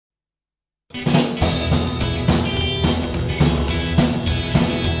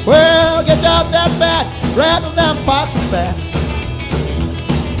rattle them pots and pans.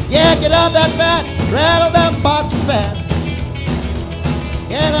 Yeah, get out that bat, rattle them pots and pans.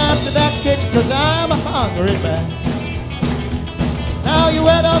 Get out to that kitchen, 'cause I'm a hungry man. Now you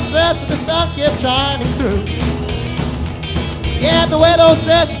wear those dresses, the sun keeps shining through. Yeah, to wear those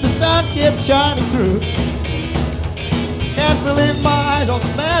dresses, the sun keeps shining through. Can't believe my eyes, all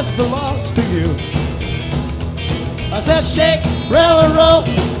the mess belongs to you. I said shake, rattle and roll.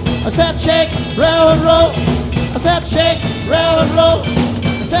 I said shake, rattle and roll. I said shake, rattle and roll.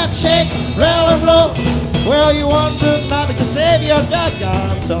 I said shake, rattle and roll. Well, you want to nothing to save your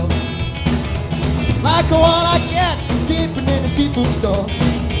doggone soul. Like the one I get peeping in the seafood store.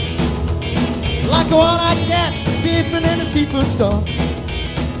 Like the one I get peeping in the seafood store.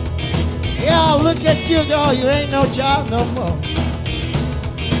 Yeah, look at you, girl, you ain't no job no more.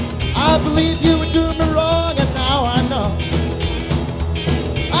 I believe you were doing me wrong, and now I know.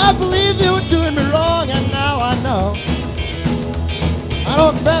 I believe you were doing me wrong, and now I know. I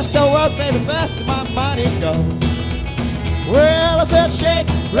know the best of work, baby, best of my money go. Well, I said shake,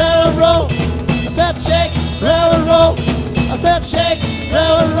 rattle and roll. I said shake, rattle and roll. I said shake,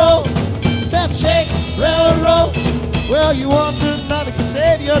 rattle and roll. I said shake, rattle and roll. Well, you want to do nothing to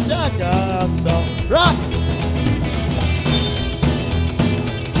save your doggone soul. Rock!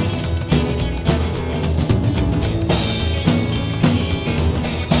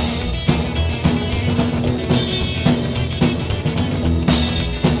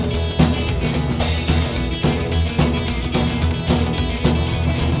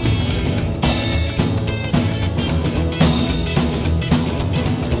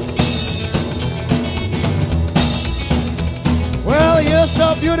 You're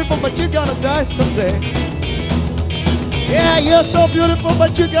so beautiful, but you're gonna die someday. Yeah, you're so beautiful,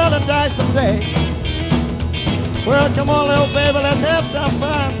 but you're gonna die someday. Well, come on, little baby, let's have some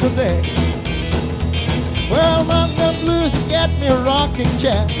fun today. Well, among the blues, you get me a rocking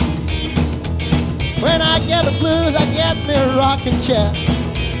chair. When I get the blues, I get me a rocking chair.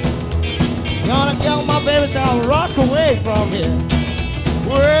 You wanna kill my baby, so I'll rock away from here.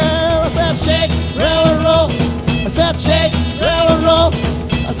 Well, I said shake, rattle and roll. I said shake, rattle and roll.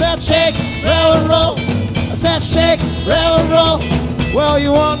 I said shake, rattle and roll. I said shake, rattle and roll. Well,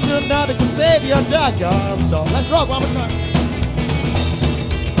 you want to do nothing to save your doggone soul. Let's rock one more time.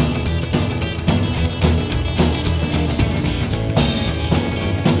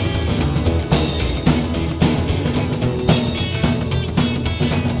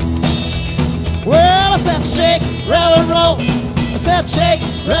 Well, I said shake, rattle and roll. I said shake,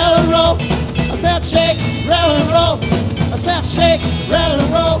 rattle and roll. I said shake, rattle and roll. I said shake, rattle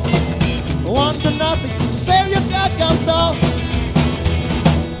and roll. One to nothing, save your doggone soul.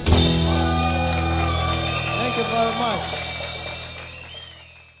 Thank you very much.